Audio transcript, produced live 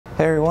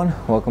Hey everyone,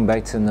 welcome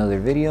back to another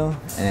video,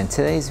 and in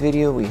today's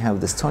video we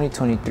have this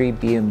 2023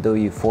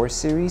 BMW 4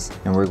 Series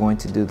and we're going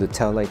to do the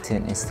taillight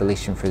tint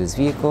installation for this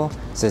vehicle.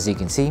 So as you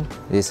can see,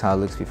 this is how it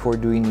looks before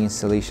doing the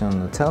installation on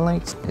the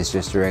taillights. It's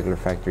just a regular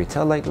factory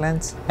taillight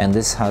lens, and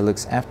this is how it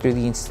looks after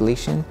the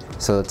installation.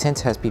 So the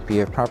tint has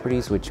PPF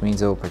properties, which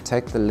means it will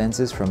protect the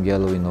lenses from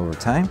yellowing over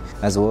time,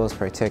 as well as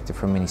protect it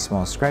from any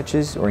small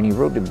scratches or any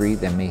road debris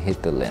that may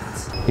hit the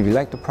lens. If you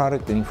like the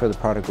product, the link for the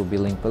product will be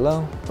linked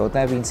below. But with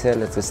that being said,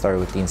 let's get started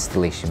with the installation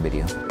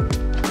video.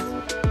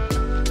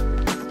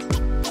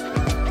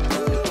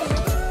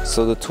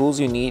 So the tools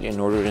you need in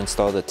order to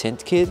install the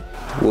tint kit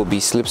will be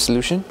Slip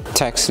Solution,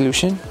 Tack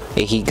Solution,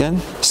 a heat gun,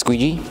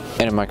 squeegee,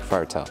 and a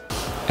microfiber towel.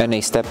 And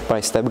a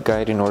step-by-step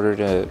guide in order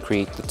to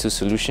create the two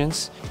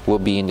solutions will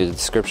be in the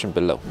description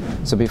below.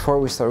 So before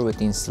we start with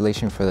the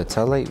installation for the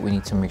taillight, we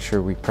need to make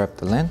sure we prep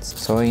the lens.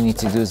 So all you need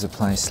to do is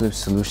apply Slip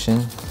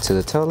Solution to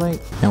the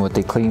taillight, and with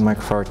a clean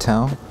microfiber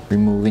towel,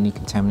 remove any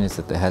contaminants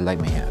that the headlight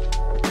may have.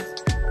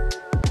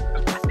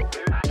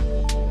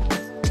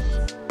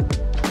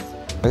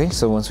 Okay,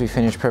 so once we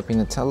finish prepping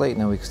the taillight,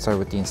 now we can start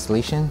with the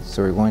installation.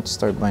 So we're going to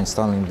start by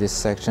installing this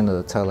section of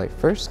the taillight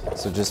first.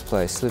 So just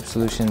apply Slip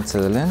Solution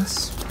to the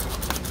lens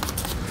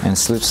and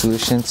Slip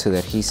Solution to the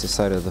adhesive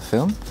side of the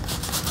film.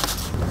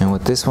 And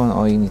with this one,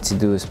 all you need to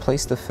do is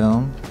place the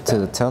film to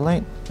the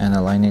taillight and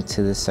align it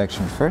to this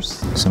section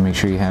first. So make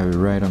sure you have it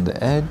right on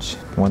the edge.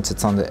 Once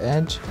it's on the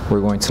edge, we're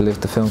going to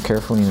lift the film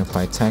carefully and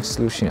apply tack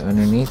solution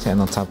underneath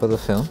and on top of the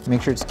film.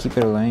 Make sure to keep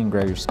it aligned and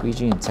grab your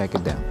squeegee and tack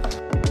it down.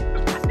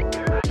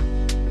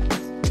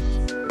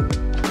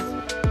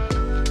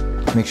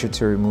 Make sure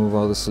to remove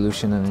all the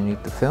solution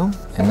underneath the film,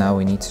 and now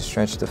we need to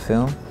stretch the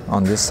film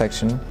on this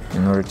section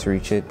in order to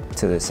reach it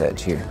to this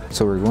edge here.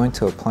 So we're going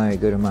to apply a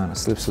good amount of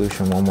Slip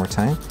Solution one more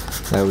time.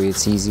 That way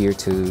it's easier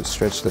to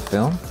stretch the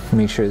film.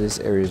 Make sure this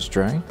area is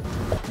dry,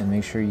 and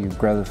make sure you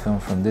grab the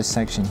film from this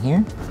section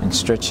here and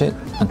stretch it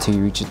until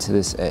you reach it to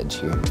this edge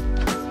here.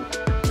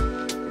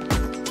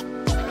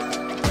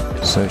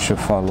 So it should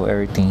follow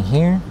everything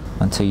here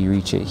until you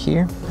reach it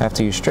here.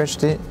 After you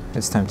stretched it,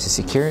 it's time to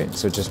secure it.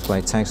 So just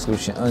apply tack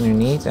solution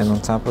underneath and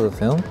on top of the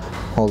film.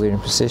 Hold it in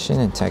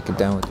position and tack it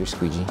down with your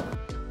squeegee.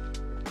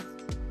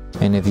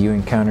 And if you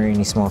encounter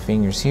any small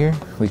fingers here,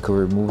 we could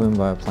remove them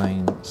by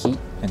applying heat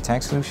and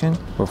tack solution.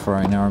 But for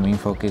right now, our main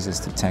focus is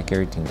to tack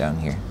everything down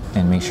here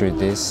and make sure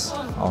this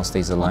all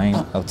stays aligned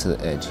up to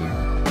the edge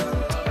here.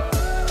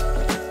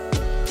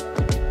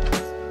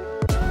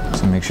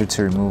 So make sure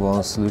to remove all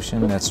the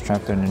solution that's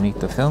trapped underneath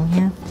the film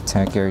here.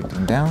 Tack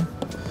everything down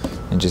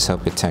and just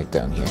help it tack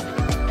down here.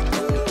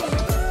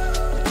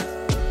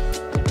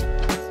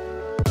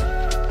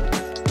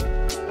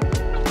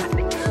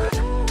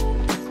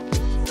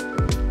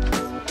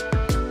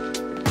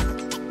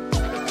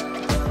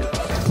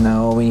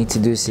 Now all we need to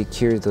do is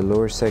secure the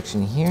lower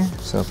section here.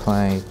 So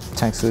apply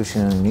tack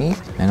solution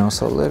underneath and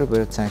also a little bit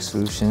of tack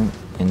solution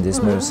in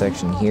this middle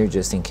section here,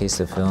 just in case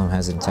the film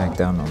hasn't tacked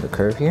down on the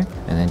curve here.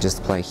 And then just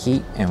apply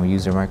heat, and we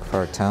use our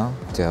microfiber towel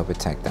to help it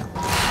tack down.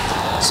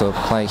 So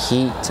apply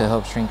heat to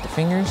help shrink the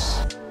fingers.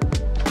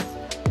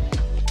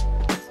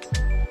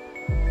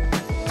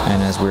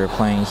 And as we're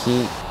applying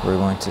heat, we're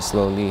going to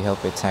slowly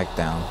help it tack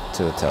down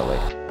to the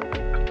taillight.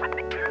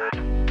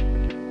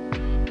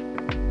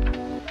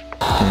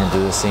 And do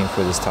the same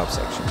for this top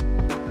section.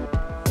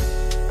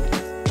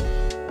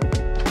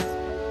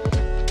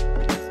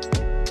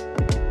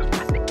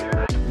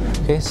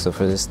 Okay, so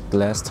for this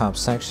last top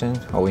section,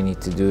 all we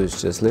need to do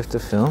is just lift the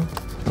film,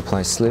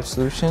 apply Slip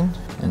Solution,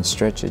 and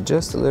stretch it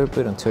just a little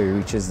bit until it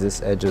reaches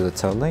this edge of the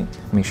taillight.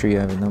 Make sure you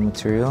have enough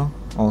material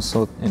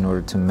also in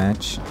order to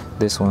match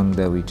this one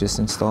that we just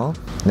installed.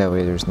 That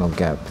way there's no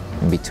gap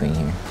in between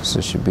here. So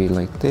it should be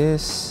like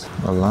this,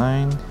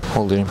 aligned,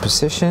 hold it in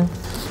position,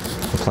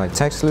 apply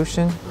tack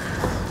solution,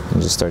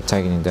 and just start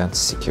tagging it down to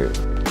secure it.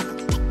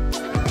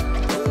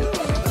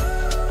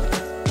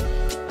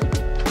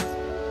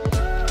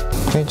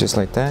 Okay, just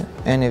like that.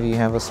 And if you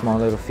have a small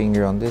little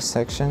finger on this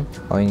section,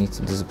 all you need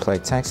to do is apply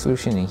tack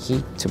solution and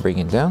heat to bring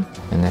it down,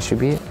 and that should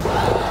be it.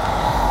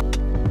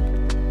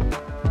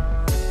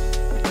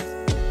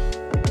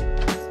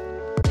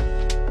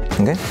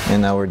 Okay,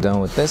 and now we're done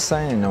with this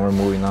side, and now we're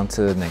moving on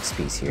to the next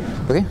piece here.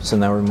 Okay, so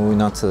now we're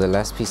moving on to the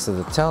last piece of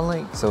the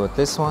taillight. So with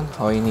this one,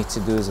 all you need to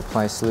do is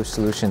apply Slip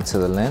Solution to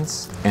the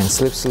lens and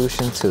Slip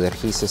Solution to the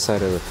adhesive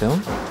side of the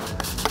film.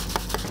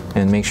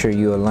 And make sure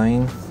you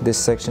align this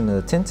section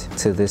of the tint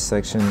to this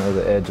section of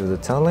the edge of the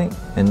taillight,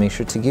 and make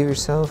sure to give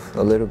yourself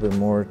a little bit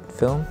more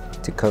film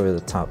to cover the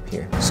top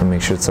here. So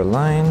make sure it's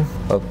aligned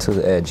up to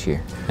the edge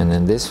here. And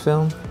then this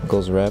film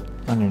goes wrapped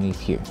underneath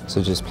here.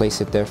 So just place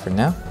it there for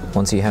now.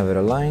 Once you have it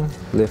aligned,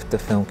 lift the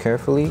film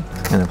carefully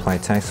and apply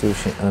tack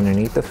solution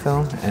underneath the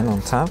film and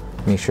on top.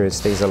 Make sure it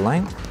stays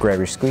aligned. Grab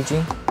your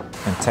squeegee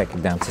and tack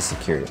it down to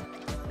secure it.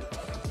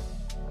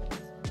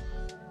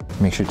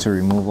 Make sure to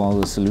remove all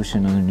the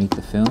solution underneath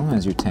the film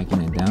as you're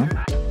tacking it down.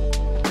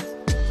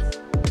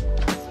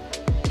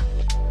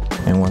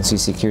 And once you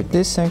secured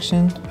this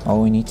section,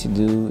 all we need to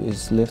do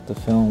is lift the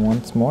film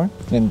once more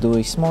and do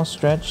a small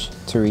stretch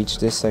to reach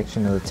this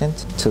section of the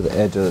tint to the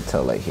edge of the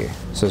tail light here.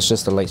 So it's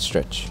just a light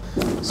stretch.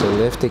 So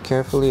lift it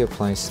carefully,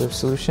 apply slip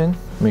solution,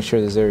 make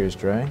sure this area is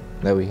dry,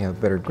 that way you have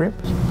better grip.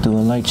 Do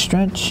a light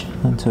stretch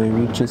until it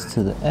reaches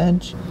to the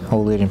edge,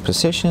 hold it in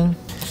position,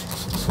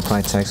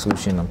 apply tack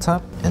solution on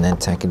top, and then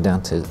tack it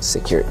down to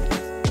secure it.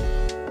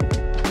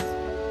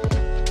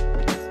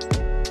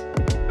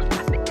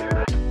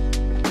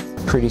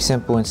 Pretty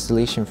simple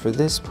installation for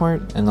this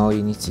part, and all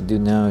you need to do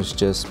now is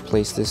just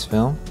place this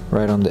film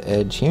right on the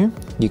edge here.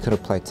 You could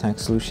apply tack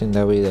solution,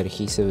 that way that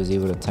adhesive is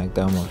able to tack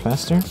down more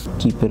faster.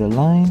 Keep it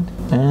aligned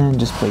and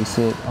just place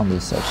it on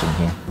this section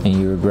here. And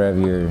you would grab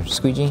your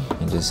squeegee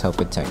and just help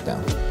it tack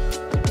down.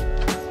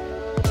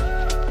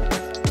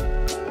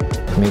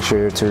 Make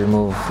sure to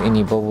remove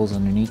any bubbles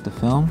underneath the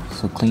film,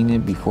 so clean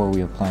it before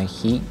we apply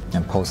heat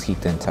and post heat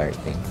the entire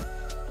thing.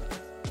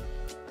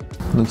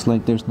 Looks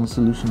like there's no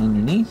solution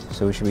underneath,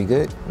 so we should be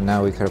good.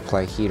 Now we could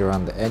apply heat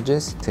around the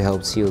edges to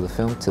help seal the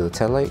film to the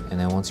tail light, and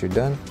then once you're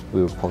done,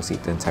 we will post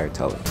heat the entire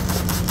tail light.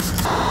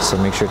 So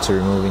make sure to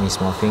remove any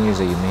small fingers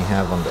that you may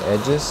have on the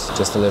edges.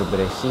 Just a little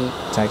bit of heat,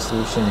 tack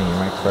solution, and your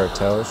microfiber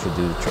towel should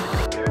do the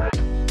trick.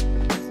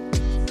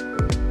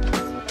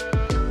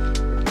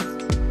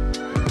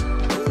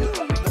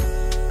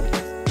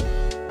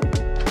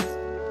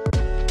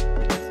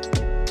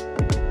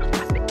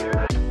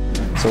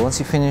 So once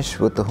you finish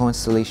with the whole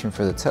installation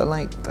for the tail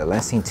light, the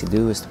last thing to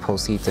do is to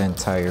post heat the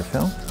entire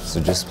film. So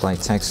just apply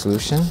tack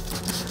solution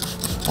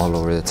all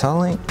over the tail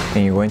light,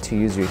 and you're going to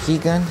use your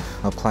heat gun,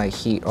 apply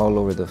heat all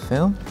over the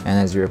film. And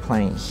as you're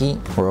applying heat,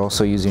 we're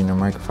also using a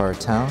microfiber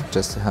towel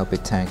just to help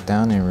it tack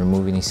down and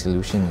remove any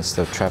solution and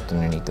stuff trapped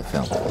underneath the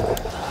film.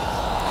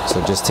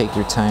 So just take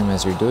your time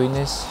as you're doing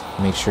this.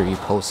 Make sure you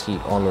post heat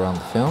all around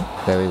the film.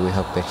 That way we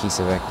help the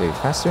adhesive activate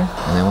faster.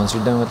 And then once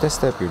you're done with this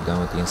step, you're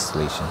done with the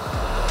installation.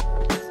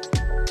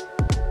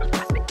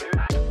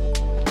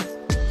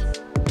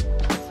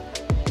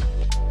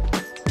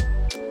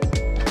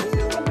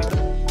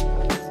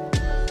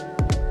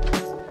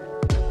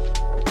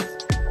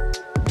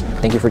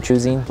 Thank you for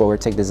choosing Bogar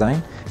Tech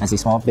Design. As a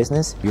small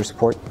business, your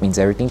support means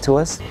everything to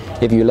us.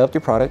 If you loved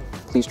your product,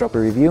 please drop a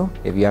review.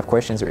 If you have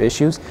questions or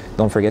issues,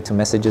 don't forget to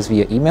message us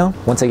via email.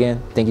 Once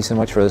again, thank you so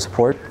much for the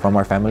support from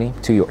our family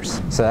to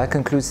yours. So that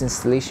concludes the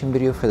installation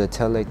video for the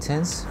Taillight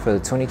Tints for the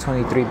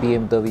 2023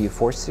 BMW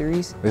 4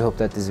 Series. We hope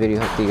that this video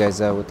helped you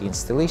guys out with the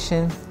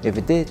installation. If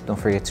it did, don't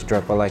forget to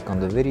drop a like on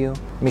the video.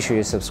 Make sure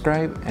you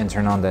subscribe and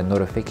turn on that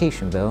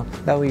notification bell.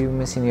 That way you're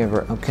missing any of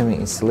our upcoming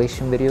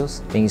installation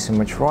videos. Thank you so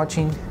much for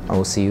watching. I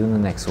will see you in the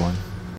next one.